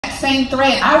same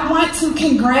thread, I want to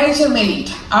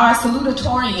congratulate our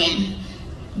salutatorian,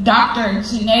 Dr.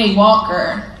 Jené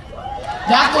Walker.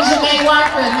 Dr. Jené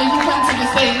Walker, may you come to the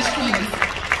stage, please.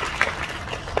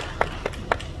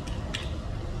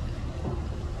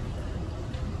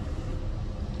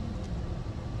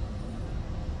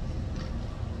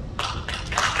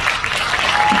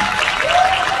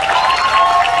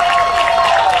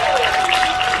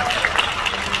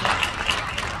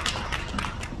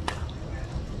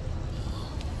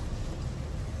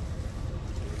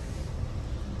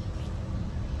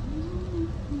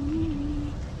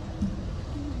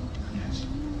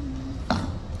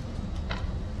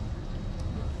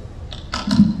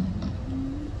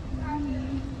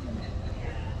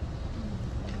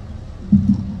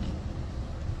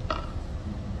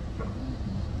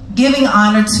 Giving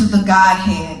honor to the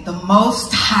Godhead, the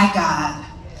Most High God,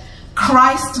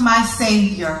 Christ my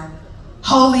Savior,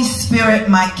 Holy Spirit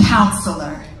my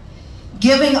Counselor.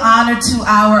 Giving honor to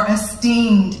our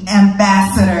esteemed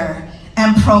Ambassador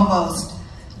and Provost,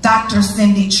 Dr.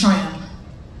 Cindy Trim.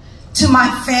 To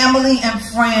my family and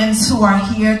friends who are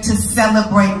here to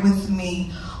celebrate with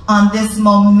me on this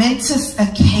momentous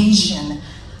occasion,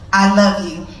 I love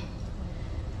you.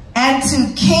 And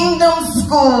to Kingdom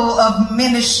School of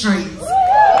Ministries,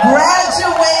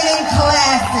 graduating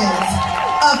classes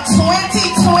of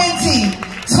 2020,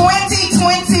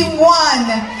 2021,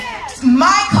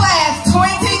 my class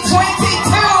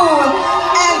 2022,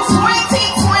 and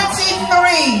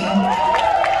 2023.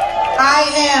 I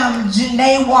am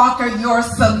Jené Walker, your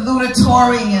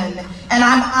salutatorian, and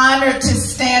I'm honored to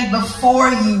stand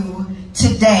before you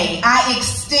today. I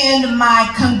extend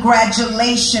my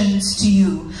congratulations to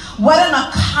you. What an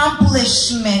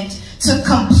accomplishment to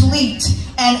complete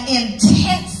an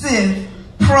intensive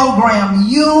program.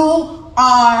 You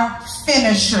are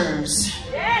finishers.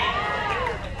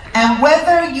 And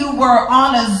whether you were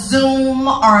on a Zoom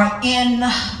or in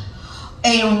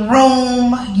a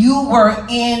room, you were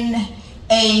in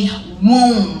a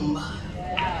womb.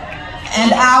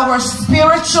 And our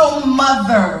spiritual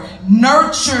mother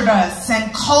nurtured us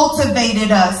and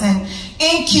cultivated us and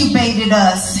incubated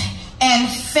us and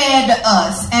fed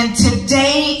us. And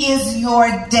today is your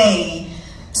day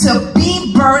to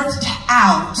be birthed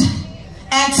out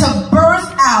and to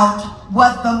birth out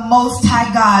what the Most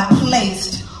High God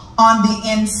placed on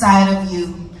the inside of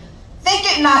you. Think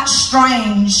it not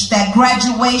strange that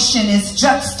graduation is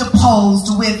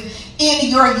juxtaposed with in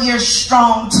your year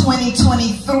strong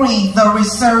 2023, the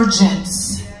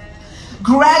resurgence.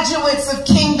 Graduates of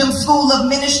Kingdom School of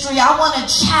Ministry, I want to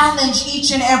challenge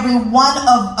each and every one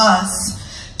of us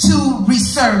to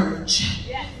resurge.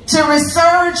 To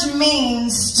resurge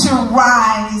means to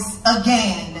rise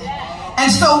again.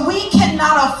 And so we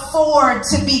cannot afford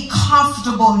to be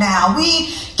comfortable now.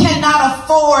 We cannot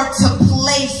afford to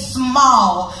play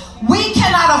small. We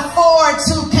cannot afford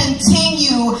to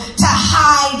continue to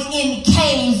hide in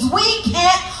caves. We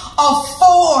can't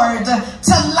afford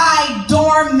to lie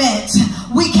dormant.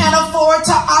 We can't afford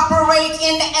to operate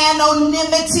in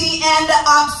anonymity and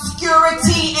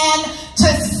obscurity and to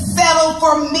settle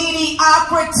for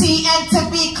mediocrity and to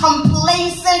be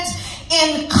complacent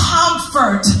in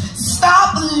comfort.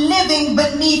 Stop living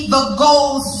beneath the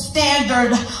gold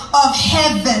standard of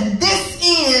heaven. This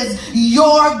is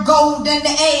your golden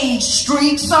age.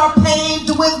 Streets are paved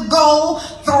with gold.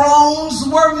 Thrones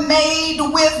were made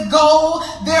with gold.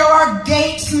 There are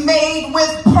gates made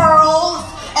with pearls.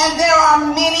 And there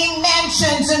are many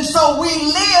mansions. And so we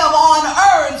live on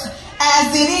earth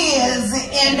as it is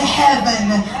in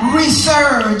heaven.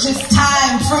 Resurge. It's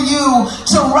time for you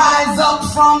to rise up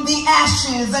from the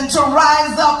ashes and to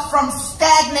rise up from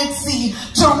stagnancy,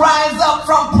 to rise up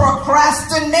from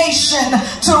procrastination,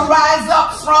 to rise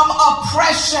up from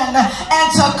oppression,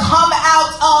 and to come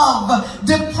out of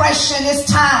depression. It's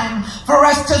time for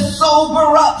us to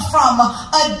sober up from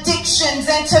addictions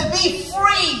and to be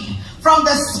free from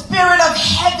the spirit of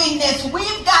heaviness.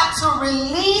 We've got to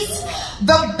release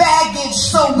the baggage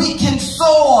so we can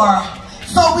soar,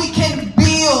 so we can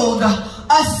build,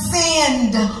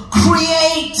 ascend,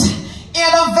 create,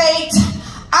 innovate,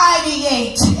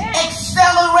 ideate,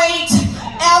 accelerate,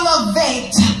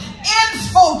 elevate,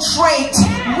 infiltrate,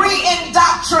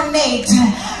 re-indoctrinate,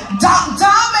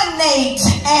 dominate,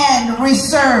 and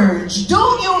resurge. Do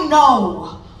you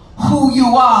know who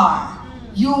you are?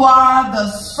 You are the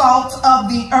salt of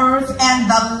the earth and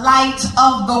the light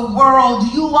of the world.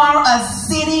 You are a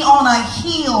city on a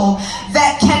hill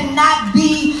that cannot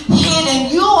be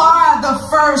hidden. You are the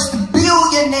first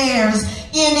billionaires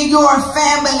in your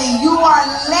family. You are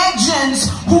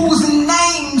legends whose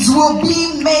names will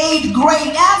be made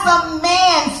great. As a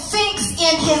man thinks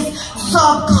in his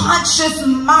subconscious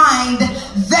mind,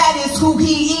 that is who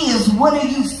he is. What do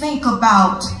you think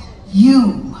about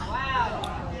you?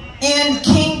 In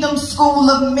Kingdom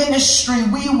School of Ministry,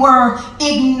 we were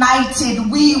ignited,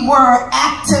 we were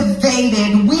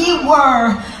activated, we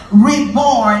were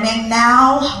reborn, and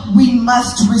now we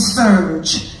must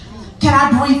resurge. Can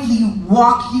I briefly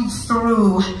walk you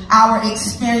through our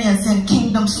experience in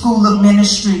Kingdom School of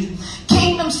Ministry?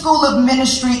 Kingdom School of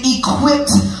Ministry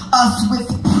equipped us with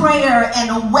prayer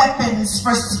and weapons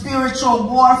for spiritual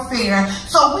warfare,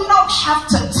 so we don't have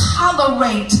to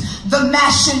tolerate the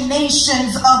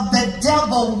machinations of the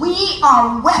devil. We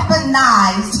are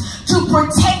weaponized to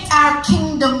protect our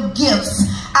kingdom gifts,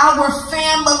 our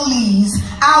families,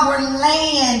 our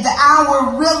land,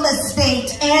 our real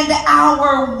estate, and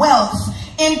our wealth.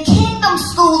 In Kingdom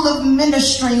School of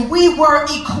Ministry, we were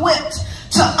equipped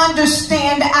to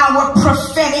understand our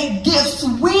prophetic gifts.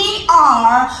 We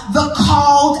are the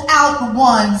called out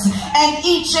ones, and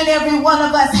each and every one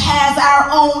of us has our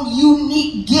own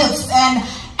unique gifts and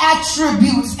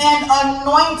attributes and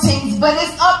anointings, but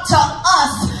it's up to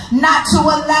us not to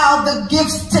allow the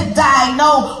gifts to die.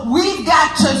 No, we've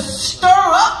got to stir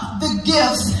up the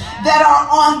gifts that are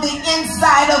on the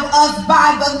inside of us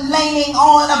by the laying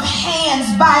on of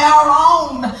hands by our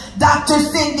own Dr.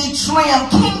 Cindy Trim.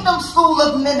 Kingdom School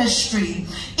of Ministry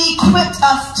equipped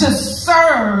us to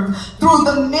serve through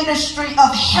the ministry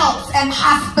of health and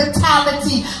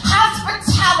hospitality.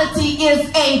 Hospitality is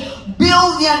a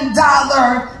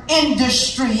billion-dollar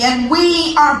industry, and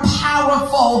we are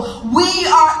powerful, we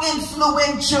are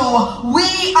influential,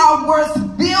 we are worth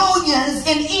billions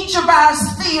in each of our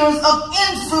spheres of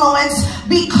influence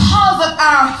because of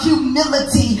our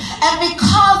humility and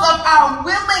because of our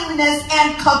willingness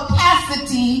and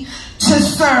capacity to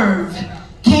serve.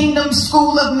 Kingdom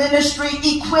School of Ministry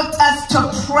equipped us to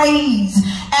praise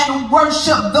and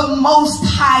worship the Most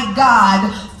High God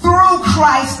through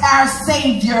Christ our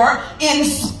Savior in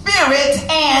spirit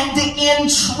and in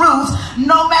truth,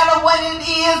 no matter what it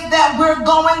is that we're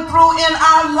going through in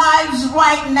our lives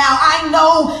right now. I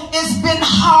know it's been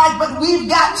hard, but we've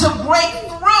got to break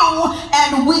through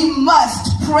and we must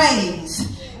praise.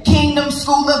 Kingdom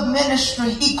School of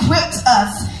Ministry equipped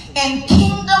us in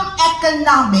kingdom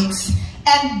economics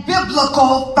and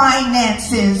biblical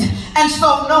finances. And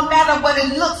so no matter what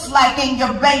it looks like in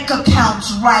your bank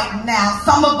accounts right now,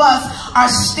 some of us are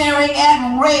staring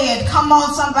at red. Come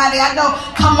on, somebody. I know,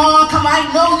 come on. I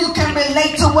know you can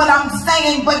relate to what I'm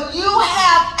saying, but you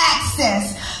have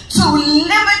access to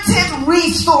limited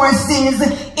resources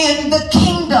in the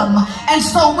kingdom. And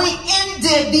so we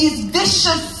ended these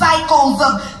vicious cycles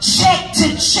of check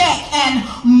to check and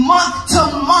month to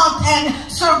month and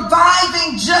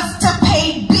surviving just to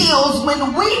pay bills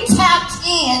when we tapped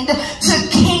into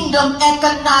kingdom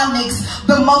economics.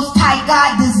 The Most High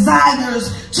God desires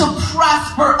to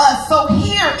prosper us. So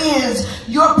here is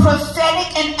your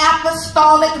prophetic and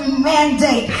apostolic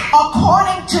mandate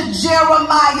according to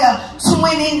Jeremiah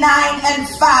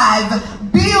 29:5.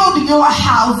 Build your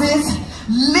houses,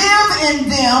 live in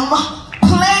them,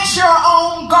 plant your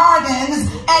own gardens,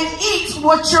 and eat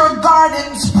what your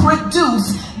gardens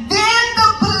produce. Then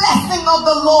the blessing of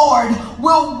the Lord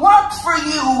will work for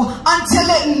you until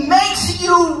it makes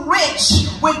you rich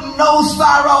with no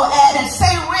sorrow added.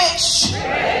 Say rich.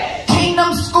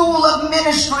 Kingdom School of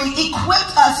Ministry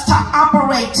equipped us to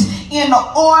operate in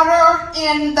order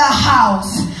in the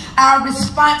house. Our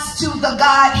response to the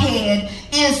Godhead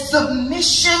is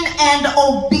submission and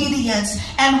obedience,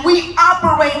 and we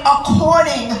operate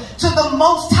according to the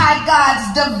Most High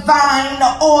God's divine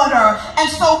order. And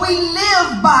so we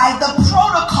live by the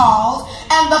protocols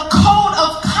and the code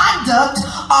of conduct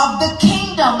of the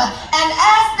kingdom. And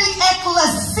as the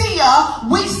ecclesia,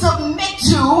 we submit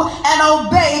to and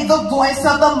obey the voice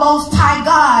of the Most High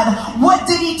God. What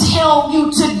did he tell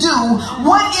you to do?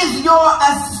 What is your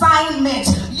assignment?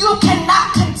 You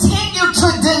cannot continue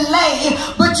to delay,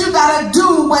 but you gotta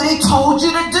do what he told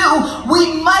you to do.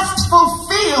 We must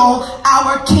fulfill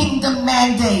our kingdom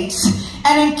mandates.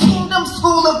 And in Kingdom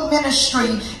School of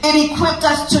Ministry, it equipped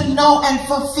us to know and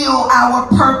fulfill our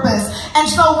purpose. And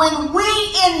so when we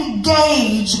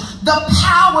engage the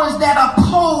powers that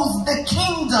oppose the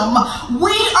kingdom,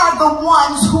 we are the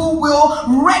ones who will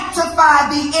rectify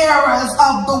the errors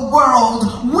of the world.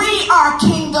 We are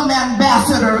kingdom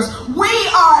ambassadors. We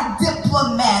are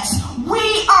diplomats.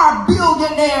 We are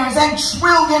billionaires and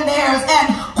trillionaires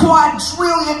and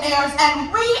quadrillionaires,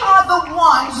 and we are the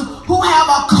ones who have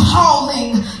a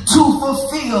calling to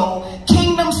fulfill.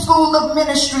 Kingdom School of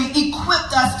Ministry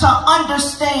equipped us to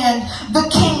understand the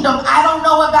kingdom. I don't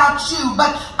know about you,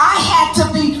 but I had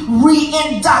to be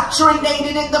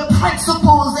re-indoctrinated in the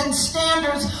principles and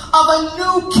standards of a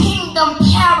new kingdom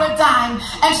paradigm.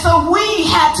 And so we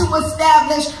had to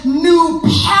establish new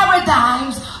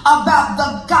paradigms about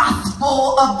the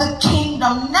gospel of the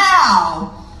kingdom.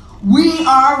 Now, we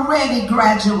are ready,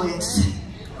 graduates.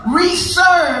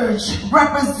 Research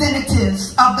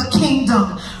representatives of the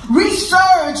kingdom.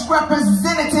 Research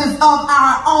representatives of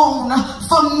our own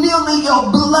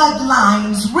familial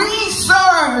bloodlines.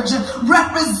 Research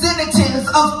representatives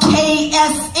of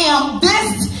KSM.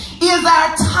 This is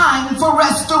our time for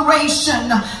restoration.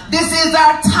 This is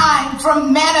our time for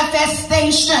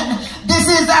manifestation. This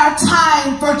is our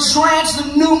time for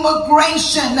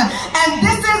transnumeration. And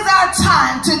this is our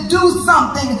time to do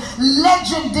something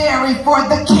legendary for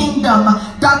the kingdom.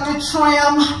 Dr.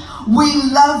 Trim, we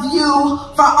love you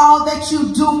for all that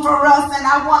you do for us, and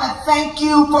I want to thank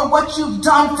you for what you've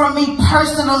done for me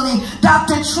personally.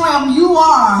 Dr. Trim, you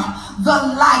are the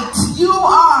light. You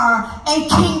are a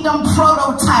kingdom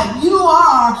prototype. You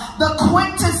are the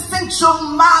quintessential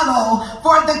model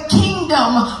for the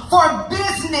kingdom, for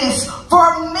business,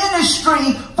 for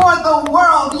ministry, for the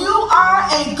world. You are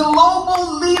a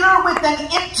global leader with an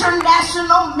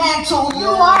international mantle. You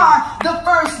are the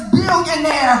first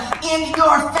billionaire in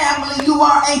your family. You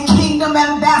are a kingdom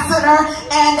ambassador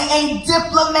and a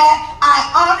diplomat. I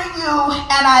honor you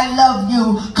and I love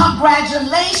you.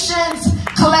 Congratulations,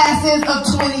 classes of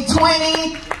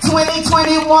 2020,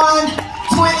 2021,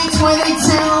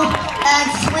 2022,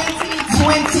 and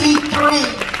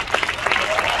 2023.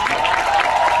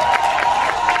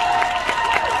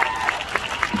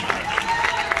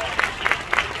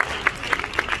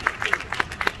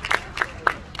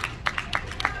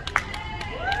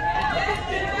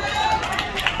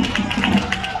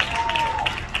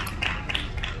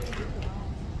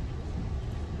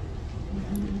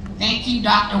 Thank you,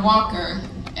 Dr. Walker.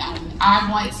 I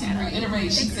want to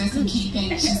reiterate, she said some key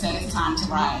things. She said it's time to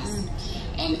rise.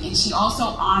 And she also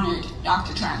honored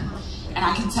Dr. Trim. And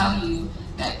I can tell you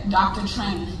that Dr.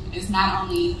 Trim is not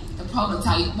only the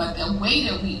prototype, but the way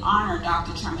that we honor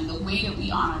Dr. Trim and the way that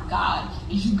we honor God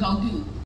is you go do.